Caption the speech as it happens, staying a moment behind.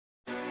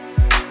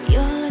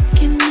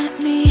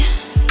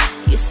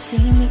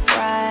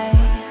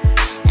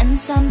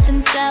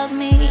something tells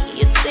me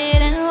you'd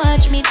sit and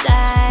watch me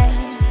die.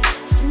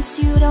 Since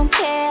you don't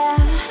care,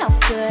 how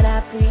could I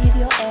breathe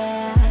your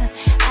air?